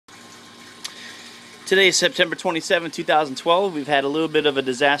Today is September 27, 2012. We've had a little bit of a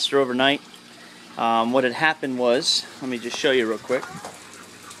disaster overnight. What had happened was, let me just show you real quick.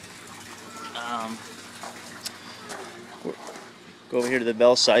 Go over here to the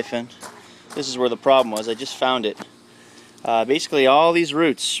Bell Siphon. This is where the problem was. I just found it. Basically all these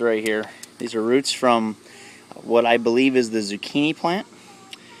roots right here, these are roots from what I believe is the zucchini plant.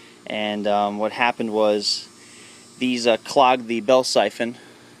 And what happened was these clogged the Bell Siphon.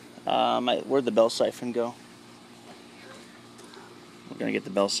 Where'd the Bell Siphon go? We're going to get the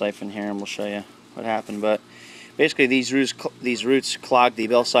Bell Siphon here and we'll show you what happened. But basically these roots clogged the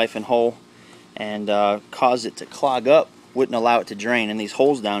Bell Siphon hole and caused it to clog up, wouldn't allow it to drain. And these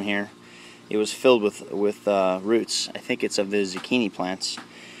holes down here, it was filled with roots. I think it's of the zucchini plants.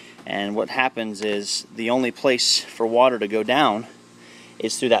 And what happens is the only place for water to go down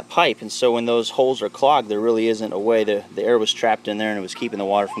is through that pipe, and so when those holes are clogged, there really isn't a way. The air was trapped in there and it was keeping the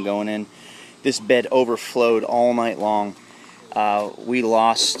water from going in. This bed overflowed all night long. We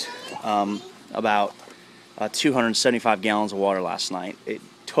lost about 275 gallons of water last night. It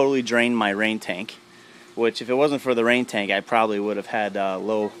totally drained my rain tank, which if it wasn't for the rain tank, I probably would have had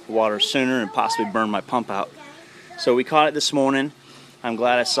low water sooner and possibly burned my pump out. So we caught it this morning. I'm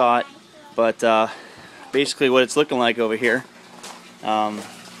glad I saw it, but basically what it's looking like over here, the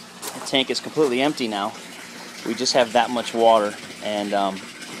tank is completely empty now. We just have that much water, and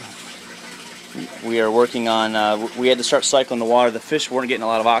we are working on, we had to start cycling the water. The fish weren't getting a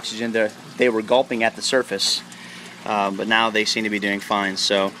lot of oxygen. They were gulping at the surface, but now they seem to be doing fine.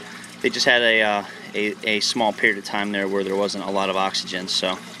 So they just had a small period of time there where there wasn't a lot of oxygen.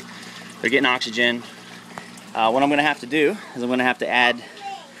 So they're getting oxygen. What I'm going to have to do is I'm going to have to add,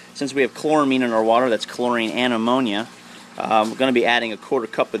 since we have chloramine in our water, that's chlorine and ammonia, I'm going to be adding a 1/4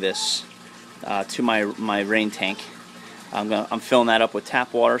 cup of this to my rain tank. I'm filling that up with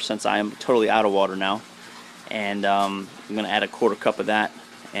tap water since I am totally out of water now, and I'm going to add a 1/4 cup of that,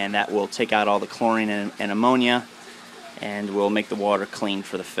 and that will take out all the chlorine and ammonia, and will make the water clean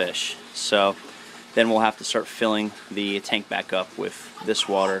for the fish. So then we'll have to start filling the tank back up with this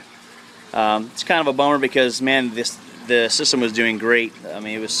water. It's kind of a bummer because, man, the system was doing great. I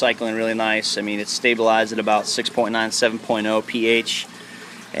mean, it was cycling really nice. I mean, it's stabilized at about 6.9, 7.0 pH,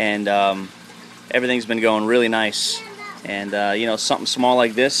 and everything's been going really nice. And you know, something small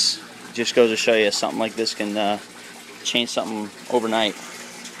like this just goes to show you something like this can change something overnight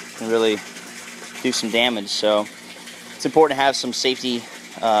and really do some damage. So it's important to have some safety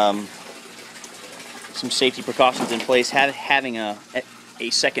precautions in place. Having a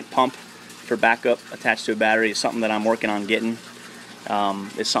second pump for backup attached to a battery is something that I'm working on getting.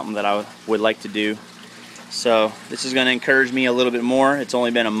 It's something that I would like to do. So this is going to encourage me a little bit more. It's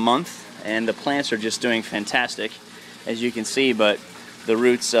only been a month and the plants are just doing fantastic, as you can see, but the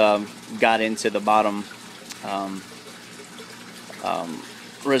roots got into the bottom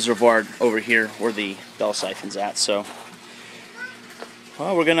reservoir over here where the Bell Siphon's at. So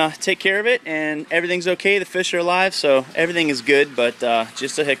well, we're gonna take care of it, and everything's okay. The fish are alive, so everything is good, but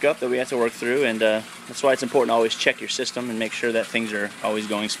just a hiccup that we have to work through, and that's why it's important to always check your system and make sure that things are always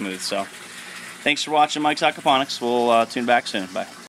going smooth. So thanks for watching Mike's Aquaponics. We'll tune back soon. Bye.